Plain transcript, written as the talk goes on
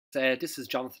This is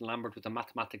Jonathan Lambert with the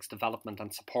Mathematics Development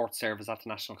and Support Service at the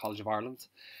National College of Ireland.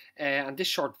 And this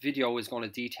short video is going to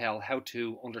detail how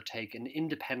to undertake an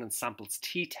independent samples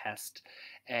t-test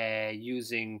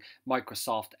using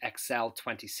Microsoft Excel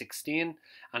 2016,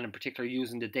 and in particular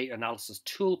using the Data Analysis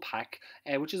Toolpak,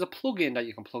 which is a plugin that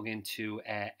you can plug into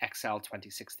Excel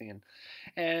 2016.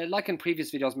 Like in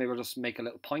previous videos, maybe I'll just make a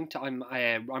little point. I'm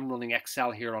running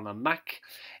Excel here on a Mac,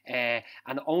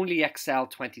 and only Excel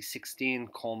 2016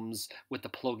 comes with the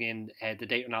plugin, the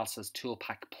Data Analysis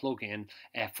Toolpak plugin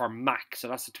for Mac. So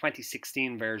that's the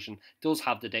 2016 version. It does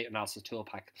have the Data Analysis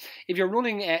Toolpak. If you're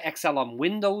running Excel on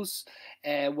Windows,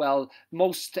 well,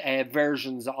 most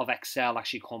versions of Excel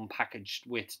actually come packaged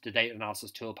with the Data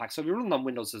Analysis Toolpak. So if you're running on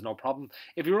Windows, there's no problem.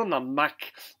 If you're running on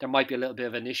Mac, there might be a little bit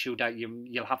of an issue that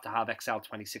you'll have to have Excel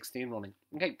 2016 running.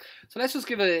 Okay, so let's just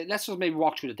maybe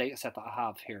walk through the data set that I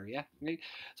have here. Yeah. Okay.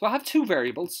 So I have two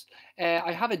variables.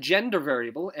 I have a gender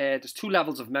variable. There's two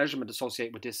levels of measurement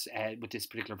associated with this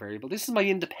particular variable. This is my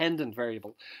independent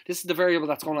variable. This is the variable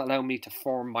that's going to allow me to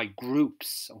form my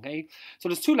groups. Okay, so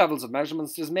there's two levels of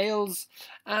measurements. There's males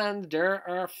and there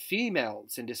are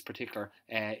females in this particular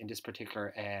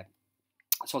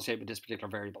associated with this particular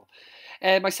variable.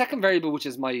 My second variable, which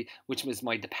is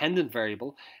my dependent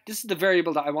variable, this is the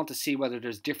variable that I want to see whether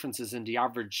there's differences in the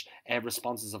average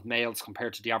responses of males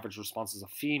compared to the average responses of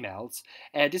females.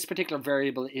 This particular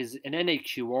variable is an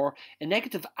NAQR, a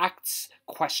negative acts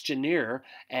questionnaire,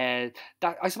 that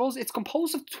I suppose it's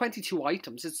composed of 22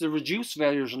 items. It's the reduced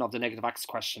version of the negative acts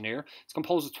questionnaire. It's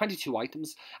composed of 22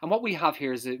 items, and what we have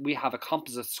here is that we have a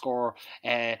composite score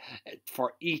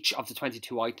for each of the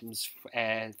 22 items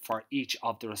for each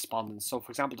of the respondents. So,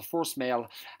 for example, the first male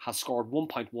has scored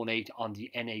 1.18 on the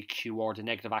NAQR, the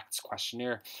negative acts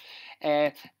questionnaire.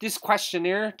 This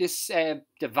questionnaire, the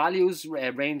values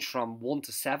range from 1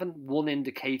 to 7, 1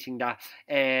 indicating that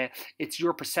it's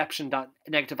your perception that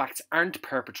negative acts aren't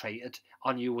perpetrated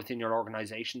on you within your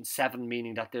organization, 7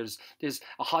 meaning that there's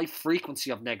a high frequency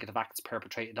of negative acts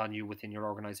perpetrated on you within your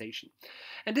organization.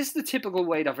 And this is the typical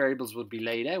way that variables would be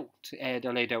laid out.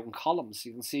 They're laid out in columns.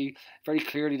 You can see very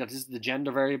clearly that this is the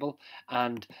gender variable,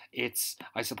 and it's,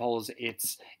 I suppose,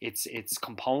 it's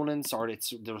components, or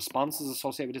it's the responses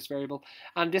associated with this variable,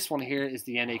 and this one here is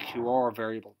the NAQR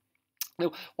variable.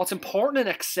 Now, what's important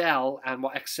in Excel, and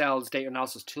what Excel's Data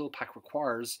Analysis Toolpak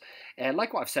requires,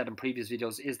 like what I've said in previous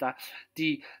videos, is that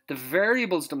the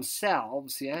variables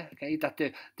themselves,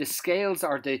 that the scales,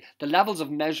 or the levels of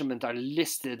measurement, are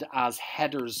listed as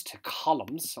headers to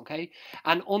columns,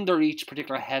 and under each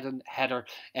particular header,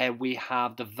 we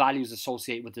have the values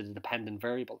associated with the dependent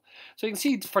variable. So you can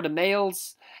see for the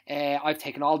males, I've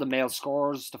taken all the male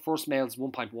scores. The first male is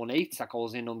 1.18, that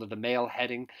goes in under the male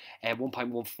heading.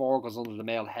 1.14 goes under the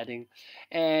male heading.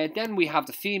 Then we have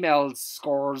the female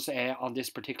scores on this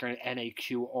particular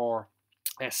NAQR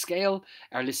scale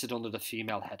are listed under the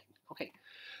female heading. Okay,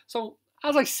 so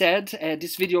as I said,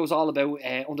 this video is all about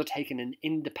undertaking an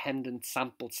independent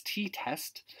samples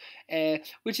t-test,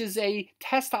 which is a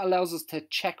test that allows us to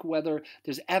check whether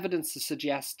there's evidence to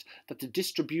suggest that the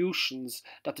distributions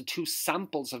that the two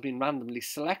samples have been randomly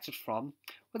selected from,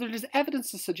 whether there's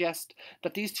evidence to suggest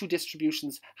that these two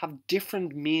distributions have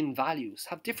different mean values,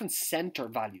 have different center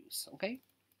values. Okay.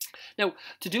 Now,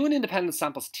 to do an independent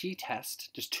samples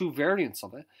t-test, there's two variants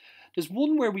of it. There's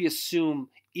one where we assume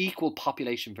equal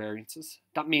population variances.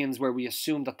 That means where we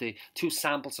assume that the two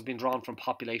samples have been drawn from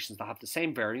populations that have the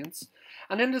same variance.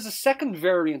 And then there's a second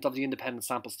variant of the independent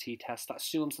samples t-test that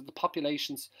assumes that the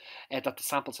populations that the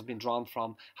samples have been drawn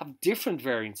from have different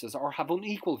variances or have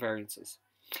unequal variances.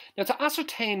 Now, to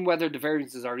ascertain whether the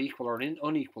variances are equal or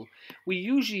unequal, we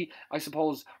usually, I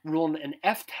suppose, run an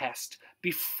fTest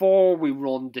before we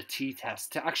run the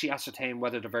t-test to actually ascertain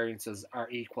whether the variances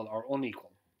are equal or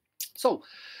unequal. So,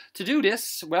 to do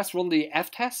this, let's run the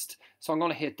fTest. So I'm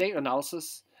going to hit Data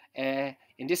Analysis. In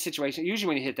this situation, usually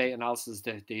when you hit Data Analysis,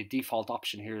 the default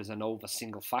option here is ANOVA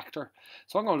single factor.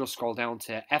 So I'm going to just scroll down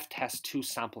to fTest to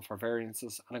sample for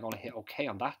variances, and I'm going to hit OK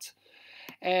on that.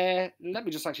 Let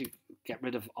me just actually get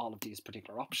rid of all of these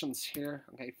particular options here,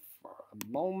 okay, for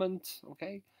a moment,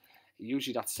 okay.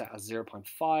 Usually that's set as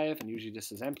 0.5, and usually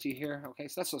this is empty here, okay,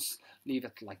 so let's just leave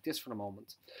it like this for a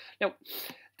moment. Now,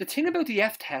 the thing about the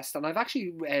fTest, and I've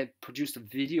actually produced a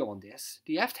video on this,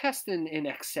 the fTest in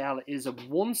Excel is a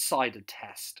one-sided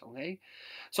test, okay?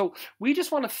 So we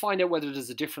just want to find out whether there's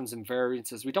a difference in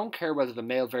variances. We don't care whether the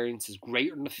male variance is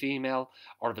greater than the female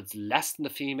or if it's less than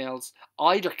the females.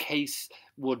 Either case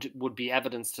would be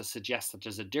evidence to suggest that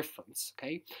there's a difference,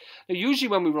 okay? Now, usually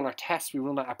when we run our tests, we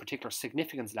run at a particular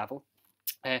significance level.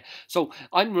 So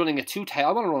I'm running a two-tail.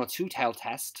 I want to run a two-tail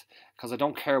test because I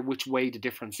don't care which way the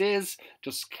difference is,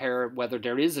 just care whether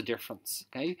there is a difference.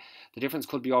 Okay, the difference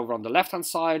could be over on the left hand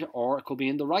side or it could be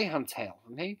in the right hand tail.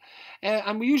 Okay,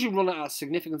 and we usually run it at a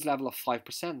significance level of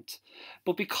 5%.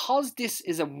 But because this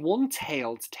is a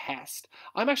one-tailed test,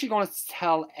 I'm actually going to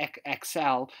tell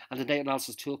Excel and the Data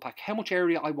Analysis Toolpak how much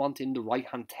area I want in the right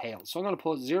hand tail. So I'm going to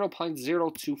put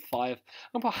 0.025. I'm going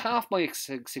to put half my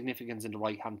significance in the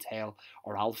right hand tail,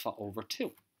 or alpha, over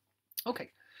 2.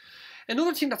 Okay.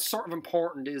 Another thing that's sort of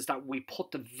important is that we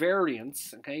put the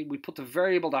variance, okay, we put the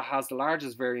variable that has the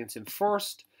largest variance in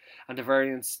first, and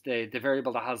the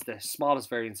variable that has the smallest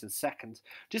variance in second.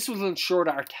 This will ensure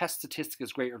that our test statistic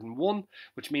is greater than 1,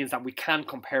 which means that we can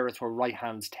compare it to a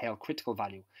right-hand tail critical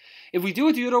value. If we do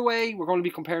it the other way, we're going to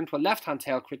be comparing to a left-hand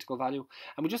tail critical value,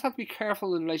 and we just have to be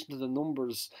careful in relation to the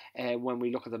numbers when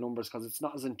we look at the numbers, because it's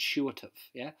not as intuitive.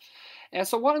 Yeah.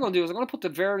 So what I'm going to do is I'm going to put the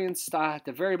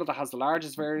variable that has the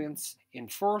largest variance in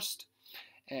first.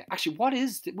 Actually,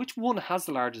 which one has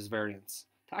the largest variance?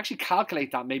 To actually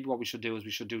calculate that, maybe what we should do is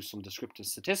we should do some descriptive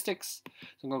statistics.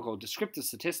 So I'm going to go descriptive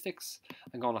statistics.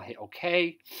 I'm going to hit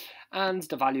OK. And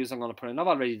the values I'm going to put in, I've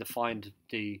already defined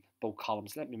both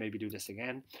columns. Let me maybe do this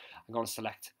again. I'm going to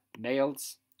select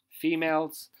males,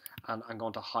 females, and I'm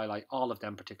going to highlight all of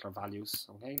them particular values.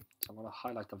 Okay, so I'm going to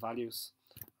highlight the values.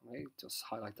 Okay, just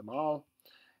highlight them all.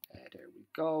 There we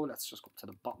go. Let's just go to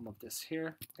the bottom of this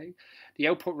here. Okay, the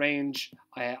output range,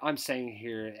 I'm saying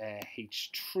here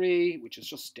H3, which is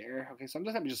just there. Okay, so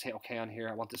let me just hit OK on here.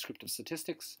 I want descriptive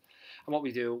statistics, and what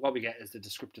we get is the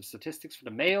descriptive statistics for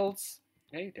the males.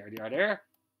 Okay, there they are there.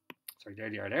 Sorry, there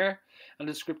they are there, and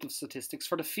the descriptive statistics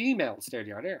for the females. There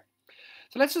they are there.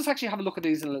 So let's just actually have a look at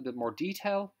these in a little bit more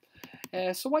detail.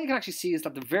 So what you can actually see is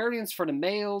that the variance for the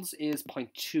males is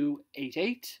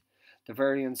 0.288. The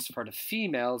variance for the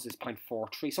females is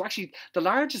 0.43. So actually, the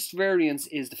largest variance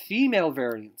is the female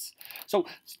variance. So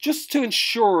just to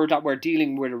ensure that we're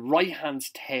dealing with a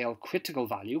right-hand tail critical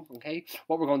value, okay,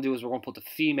 what we're going to do is we're going to put the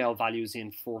female values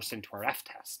in first into our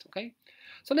fTest, okay?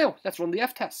 So now, let's run the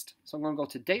fTest. So I'm going to go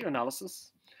to Data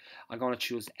Analysis. I'm going to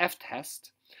choose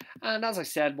fTest. And as I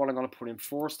said, what I'm going to put in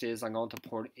first is I'm going to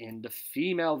put in the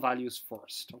female values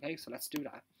first, okay? So let's do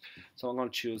that. So I'm going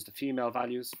to choose the female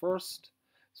values first.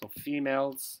 So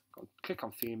females, click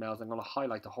on females. I'm going to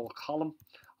highlight the whole column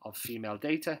of female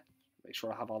data. Make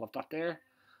sure I have all of that there.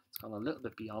 It's gone a little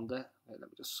bit beyond it. Let me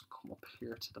just come up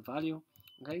here to the value.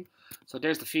 Okay, so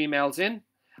there's the females in.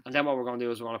 And then what we're going to do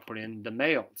is we're going to put in the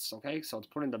males. Okay, so to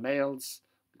put in the males,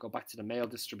 we go back to the male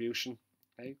distribution.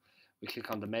 Okay, we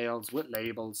click on the males with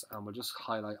labels, and we'll just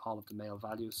highlight all of the male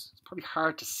values. It's probably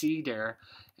hard to see there.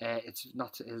 It's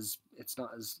not as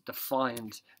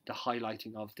defined, the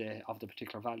highlighting of the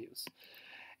particular values.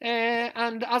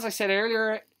 And as I said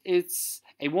earlier, it's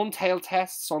a one-tail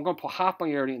test, so I'm going to put half my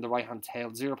area in the right-hand tail,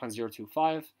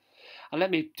 0.025. And let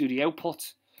me do the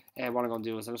output. What I'm going to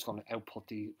do is I'm just going to output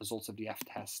the results of the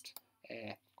fTest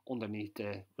underneath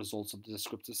the results of the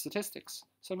descriptive statistics.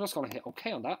 So I'm just going to hit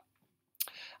OK on that.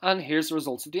 And here's the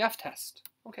results of the fTest.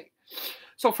 Okay,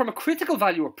 so from a critical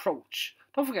value approach,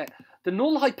 don't forget, the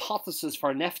null hypothesis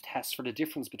for an fTest for the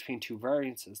difference between two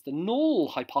variances, the null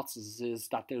hypothesis is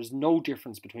that there's no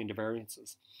difference between the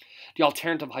variances. The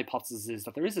alternative hypothesis is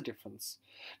that there is a difference.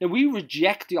 Now we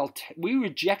reject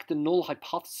the null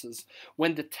hypothesis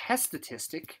when the test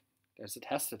statistic, there's the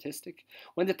test statistic,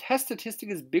 when the test statistic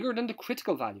is bigger than the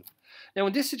critical value. Now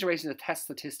in this situation, the test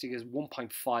statistic is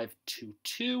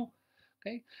 1.522.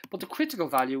 Okay, but the critical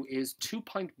value is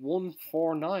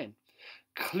 2.149.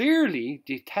 Clearly,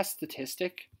 the test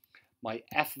statistic, my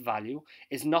F value,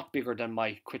 is not bigger than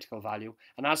my critical value,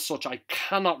 and as such, I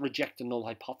cannot reject the null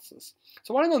hypothesis.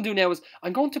 So what I'm going to do now is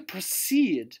I'm going to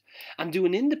proceed and do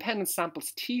an independent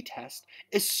samples t-test,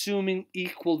 assuming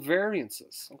equal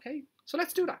variances. Okay, so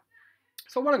let's do that.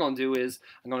 So what I'm going to do is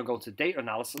I'm going to go to Data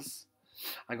Analysis.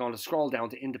 I'm going to scroll down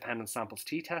to Independent Samples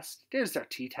t-test. There's their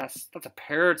t-test. That's a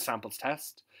paired samples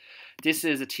test. This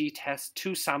is a t-test,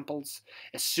 2 samples,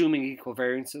 assuming equal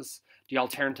variances. The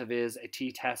alternative is a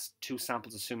t-test, 2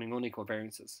 samples, assuming unequal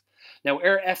variances. Now,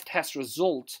 our fTest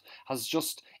result has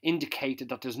just indicated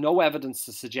that there's no evidence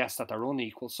to suggest that they're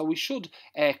unequal, so we should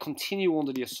continue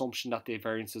under the assumption that the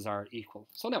variances are equal.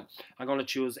 So now, I'm going to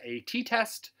choose a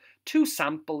t-test, 2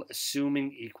 sample,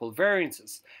 assuming equal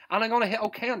variances. And I'm going to hit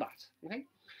OK on that. Okay.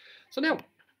 So now,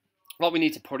 what we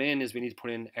need to put in is we need to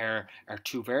put in our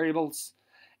 2 variables.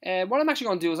 What I'm actually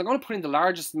going to do is I'm going to put in the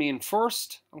largest mean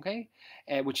first, okay,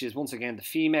 which is once again the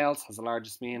females has the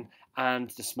largest mean and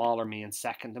the smaller mean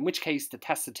second, in which case the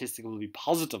test statistic will be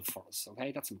positive for us,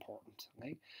 okay, that's important,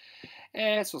 okay.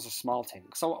 So it's a small thing.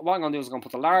 So what I'm going to do is I'm going to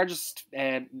put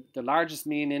the largest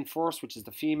mean in first, which is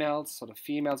the females, so the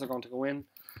females are going to go in,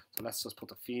 so let's just put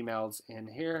the females in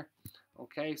here,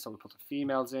 okay, so we put the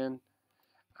females in,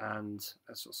 and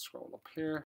let's just scroll up here.